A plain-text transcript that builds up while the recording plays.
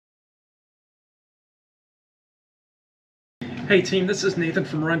Hey team, this is Nathan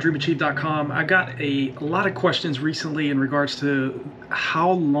from RunDreamAchieve.com. I got a lot of questions recently in regards to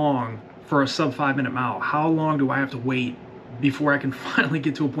how long for a sub 5-minute mile. How long do I have to wait before I can finally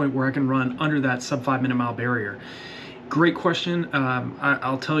get to a point where I can run under that sub 5-minute mile barrier? Great question.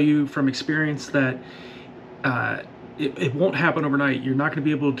 I'll tell you from experience that it won't happen overnight. You're not going to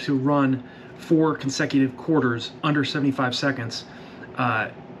be able to run 4 consecutive quarters under 75 seconds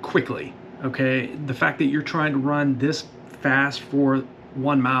quickly. Okay, the fact that you're trying to run this fast for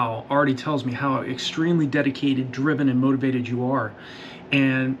 1 mile already tells me how extremely dedicated, driven, and motivated you are.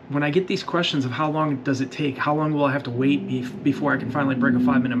 And when I get these questions of how long does it take, how long will I have to wait before I can finally break a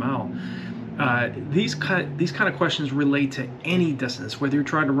 5-minute mile, these kind of questions relate to any distance, whether you're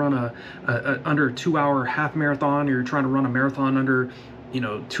trying to run under a 2-hour half marathon, or you're trying to run a marathon under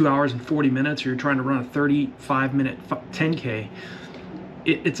 2 hours and 40 minutes, or you're trying to run a 35-minute 10K.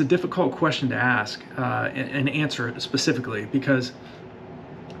 It's a difficult question to ask and answer it specifically, because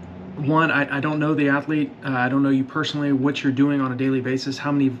one, I don't know the athlete, I don't know you personally, what you're doing on a daily basis,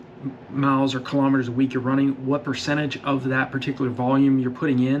 how many miles or kilometers a week you're running, what percentage of that particular volume you're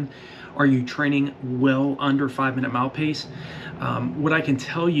putting in. Are you training well under 5-minute mile pace? What I can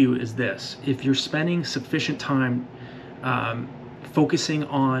tell you is this: if you're spending sufficient time focusing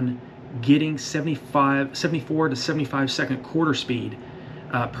on getting 74 to 75 second quarter speed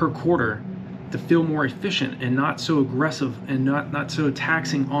per quarter to feel more efficient and not so aggressive and not so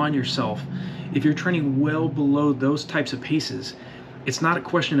taxing on yourself, if you're training well below those types of paces, it's not a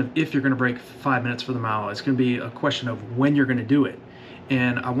question of if you're going to break 5 minutes for the mile. It's going to be a question of when you're going to do it.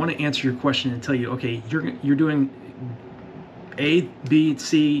 And I want to answer your question and tell you, okay, you're doing A, B,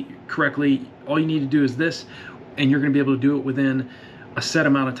 C correctly. All you need to do is this, and you're going to be able to do it within a set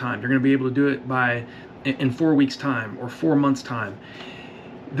amount of time. You're going to be able to do it in 4 weeks time or 4 months time.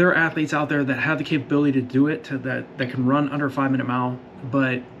 There are athletes out there that have the capability to do it, that can run under a 5-minute mile,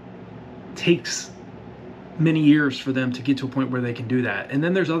 but it takes many years for them to get to a point where they can do that. And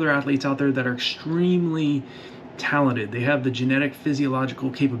then there's other athletes out there that are extremely talented. They have the genetic physiological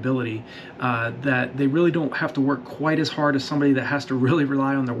capability that they really don't have to work quite as hard as somebody that has to really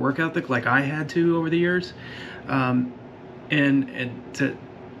rely on their work ethic like I had to over the years.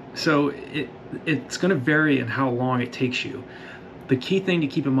 So it's going to vary in how long it takes you. The key thing to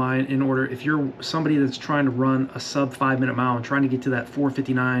keep in mind, if you're somebody that's trying to run a sub 5-minute mile and trying to get to that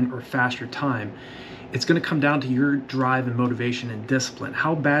 4:59 or faster time, it's going to come down to your drive and motivation and discipline.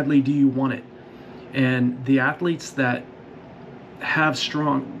 How badly do you want it? And the athletes that have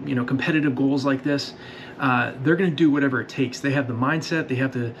strong, competitive goals like this, they're going to do whatever it takes. They have the mindset. They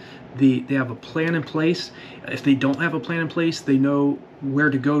have a plan in place. If they don't have a plan in place, they know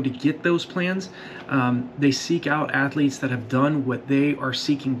where to go to get those plans. They seek out athletes that have done what they are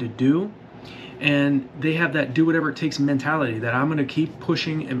seeking to do, and they have that do whatever it takes mentality, that I'm going to keep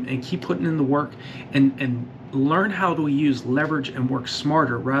pushing and keep putting in the work and learn how to use leverage and work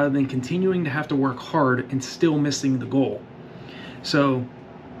smarter rather than continuing to have to work hard and still missing the goal. So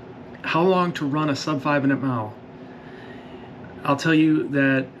how long to run a sub 5-minute mile? I'll tell you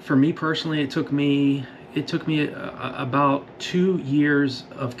that for me personally, it took me about 2 years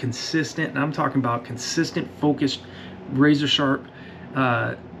of consistent, and I'm talking about consistent, focused, razor sharp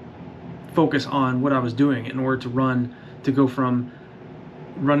focus on what I was doing in order to go from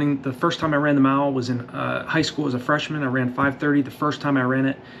running. The first time I ran the mile was in high school as a freshman. I ran 5:30 the first time I ran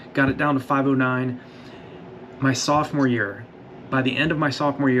it, got it down to 5:09 my sophomore year. By the end of my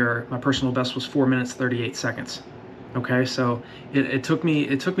sophomore year, my personal best was 4 minutes 38 seconds. Okay, so it took me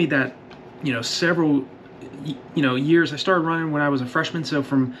that several years. I started running when I was a freshman, so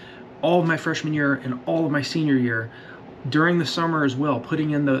from all of my freshman year and all of my senior year, during the summer as well,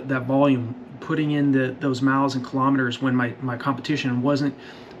 putting in that volume, putting in those miles and kilometers when my competition wasn't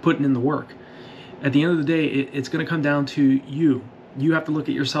putting in the work. At the end of the day, it's going to come down to you. You have to look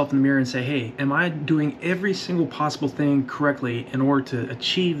at yourself in the mirror and say, hey, am I doing every single possible thing correctly in order to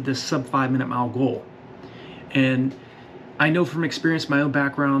achieve this sub 5-minute mile goal? And I know from experience, my own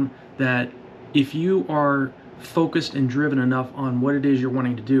background, that if you are focused and driven enough on what it is you're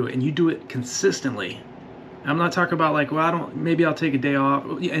wanting to do, and you do it consistently, I'm not talking about like, well, maybe I'll take a day off,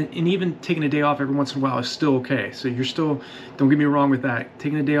 and even taking a day off every once in a while is still okay. So you're still, don't get me wrong with that.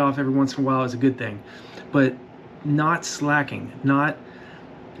 Taking a day off every once in a while is a good thing, but not slacking, not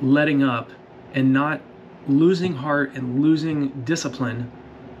letting up, and not losing heart and losing discipline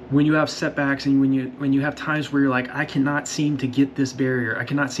when you have setbacks and when you have times where you're like, I cannot seem to get this barrier, I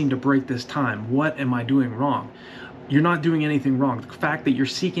cannot seem to break this time. What am I doing wrong? You're not doing anything wrong. The fact that you're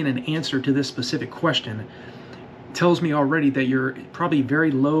seeking an answer to this specific question tells me already that you're probably very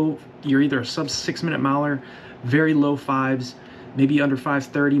low. You're either a sub 6-minute miler, very low fives, maybe under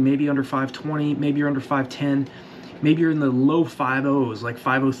 5:30, maybe under 5:20, maybe you're under 5:10, maybe you're in the low 5:0s, like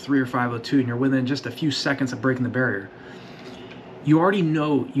 5:03 or 5:02, and you're within just a few seconds of breaking the barrier. You already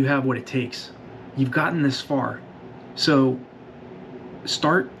know you have what it takes. You've gotten this far. So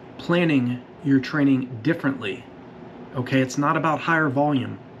start planning your training differently. Okay, it's not about higher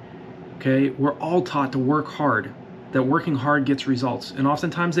volume. Okay, we're all taught to work hard, that working hard gets results, and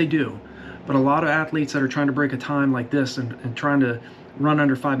oftentimes they do. But a lot of athletes that are trying to break a time like this and trying to run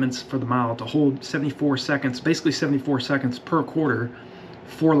under 5 minutes for the mile, to hold 74 seconds, basically 74 seconds per quarter,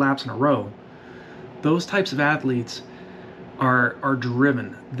 4 laps in a row, those types of athletes are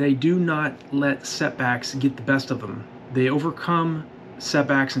driven. They do not let setbacks get the best of them. They overcome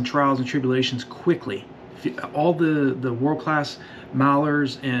setbacks and trials and tribulations quickly. All the world-class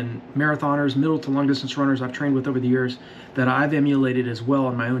milers and marathoners, middle to long distance runners I've trained with over the years that I've emulated as well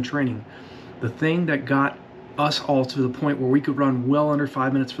in my own training, the thing that got us all to the point where we could run well under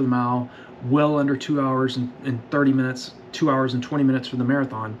 5 minutes for the mile, well under 2 hours and 30 minutes, 2 hours and 20 minutes for the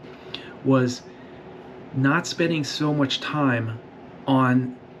marathon, was not spending so much time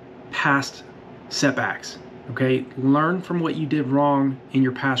on past setbacks. Okay, learn from what you did wrong in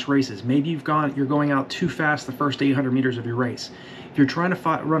your past races. Maybe you're going out too fast the first 800 meters of your race. If you're trying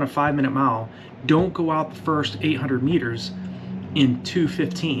to run a 5 minute mile, don't go out the first 800 meters in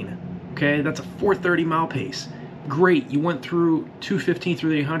 2:15. Okay, that's a 4:30 mile pace. Great, you went through 2:15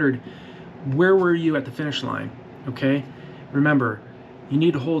 through the 800. Where were you at the finish line? Okay, remember, you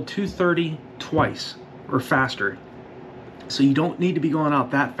need to hold 2:30 twice or faster. So you don't need to be going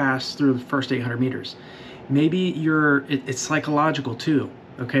out that fast through the first 800 meters. Maybe it's psychological too.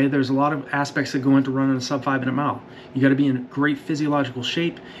 Okay, there's a lot of aspects that go into running a sub 5 minute mile. You got to be in great physiological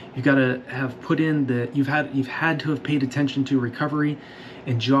shape. You got to have put in you've had to have paid attention to recovery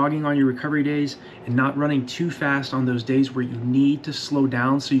and jogging on your recovery days, and not running too fast on those days where you need to slow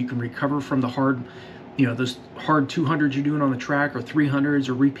down so you can recover from the hard, those hard 200s you're doing on the track, or 300s,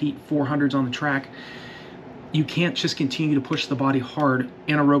 or repeat 400s on the track. You can't just continue to push the body hard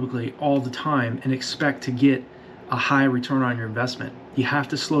anaerobically all the time and expect to get a high return on your investment. You have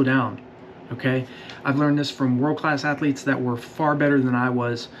to slow down, okay? I've learned this from world-class athletes that were far better than I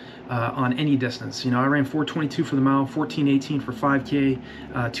was on any distance. I ran 4:22 for the mile, 14:18 for 5K,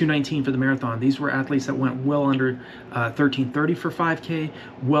 2:19 for the marathon. These were athletes that went well under 13:30 for 5K,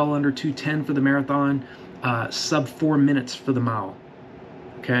 well under 2:10 for the marathon, sub 4 minutes for the mile,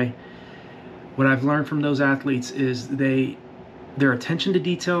 okay? What I've learned from those athletes is their attention to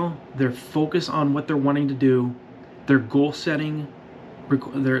detail, their focus on what they're wanting to do, their goal setting,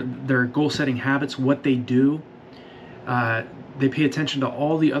 their goal setting habits, what they do. They pay attention to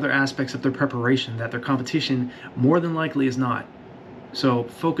all the other aspects of their preparation that their competition more than likely is not. So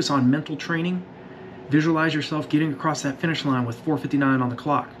focus on mental training. Visualize yourself getting across that finish line with 4:59 on the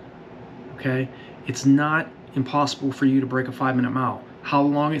clock. Okay, it's not impossible for you to break a 5 minute mile. How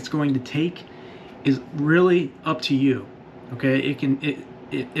long it's going to take is really up to you. Okay,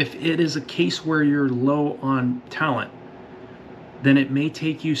 if it is a case where you're low on talent, then it may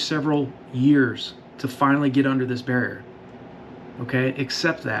take you several years to finally get under this barrier. Okay,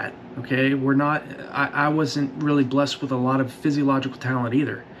 accept that. Okay, I wasn't really blessed with a lot of physiological talent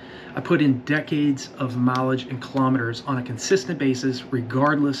either. I put in decades of mileage and kilometers on a consistent basis,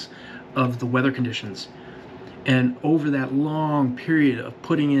 regardless of the weather conditions. And over that long period of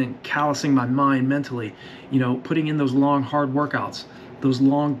callousing my mind mentally, putting in those long, hard workouts, those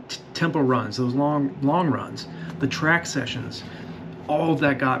long tempo runs, those long runs, the track sessions, all of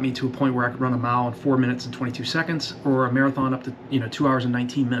that got me to a point where I could run a mile in 4 minutes and 22 seconds, or a marathon up to 2 hours and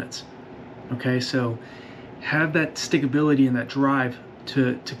 19 minutes. Okay, so have that stickability and that drive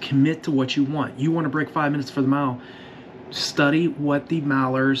to commit to what you want. You want to break 5 minutes for the mile. Study what the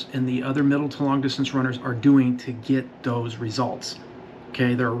milers and the other middle to long distance runners are doing to get those results.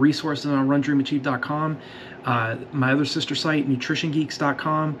 Okay, there are resources on RunDreamAchieve.com, my other sister site,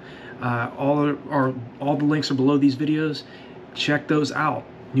 NutritionGeeks.com. All the links are below these videos. Check those out.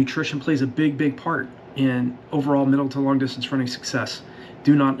 Nutrition plays a big part in overall middle to long distance running success.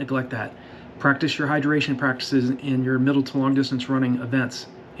 Do not neglect that. Practice your hydration practices in your middle to long distance running events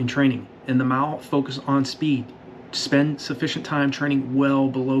in training. In the mile, focus on speed. Spend sufficient time training well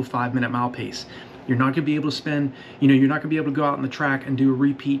below 5 minute mile pace. You're not going to be able to spend, you're not going to be able to go out on the track and do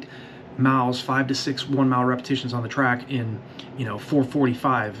repeat miles, 5 to 6 1 mile repetitions on the track in,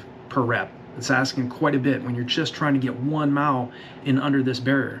 4:45 per rep. It's asking quite a bit when you're just trying to get 1 mile in under this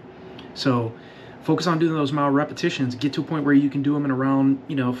barrier. So focus on doing those mile repetitions. Get to a point where you can do them in around,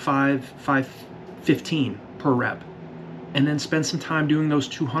 5:15 per rep. And then spend some time doing those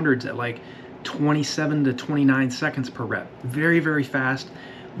 200s at like 27 to 29 seconds per rep. Very, very fast,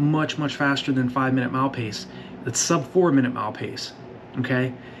 much faster than 5-minute mile pace. It's sub 4-minute mile pace,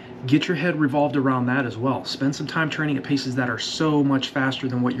 okay? Get your head revolved around that as well. Spend some time training at paces that are so much faster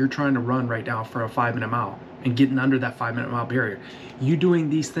than what you're trying to run right now for a 5-minute mile and getting under that 5-minute mile barrier. You doing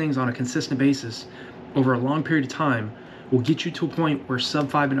these things on a consistent basis over a long period of time will get you to a point where sub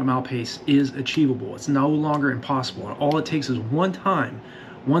 5-minute mile pace is achievable. It's no longer impossible. And all it takes is one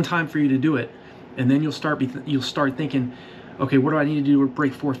time for you to do it, and then you'll start thinking, okay, what do I need to do to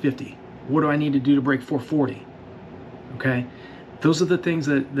break 450? What do I need to do to break 440? Okay, those are the things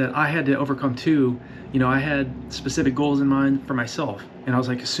that I had to overcome too. You know, I had specific goals in mind for myself, and I was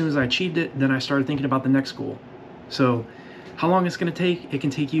like, as soon as I achieved it, then I started thinking about the next goal. So how long it's going to take? It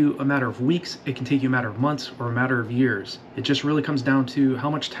can take you a matter of weeks, it can take you a matter of months, or a matter of years. It just really comes down to how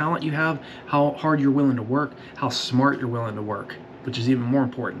much talent you have, how hard you're willing to work, how smart you're willing to work, which is even more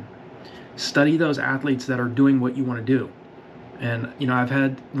important. Study those athletes that are doing what you want to do. And you know, I've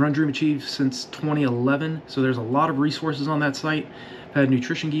had RunDreamAchieve since 2011, so there's a lot of resources on that site. I've had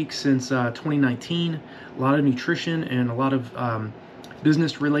Nutrition Geek since 2019, a lot of nutrition and a lot of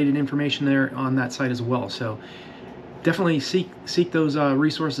business related information there on that site as well. So definitely seek those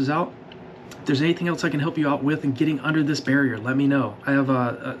resources out. If there's anything else I can help you out with in getting under this barrier, let me know. I have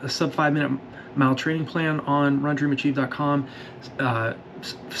a sub 5-minute mile training plan on RunDreamAchieve.com,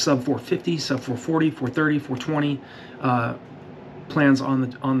 sub 450, sub 440, 430, 420 plans on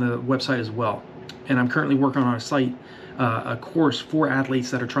the website as well. And I'm currently working on a course for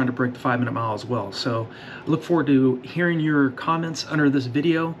athletes that are trying to break the 5-minute mile as well. So I look forward to hearing your comments under this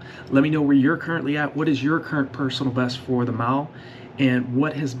video. Let me know where you're currently at. What is your current personal best for the mile? And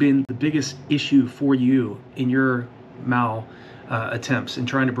what has been the biggest issue for you in your mile attempts in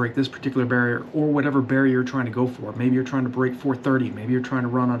trying to break this particular barrier, or whatever barrier you're trying to go for. Maybe you're trying to break 430. Maybe you're trying to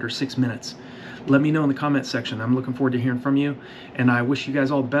run under 6 minutes. Let me know in the comment section. I'm looking forward to hearing from you, and I wish you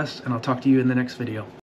guys all the best, and I'll talk to you in the next video.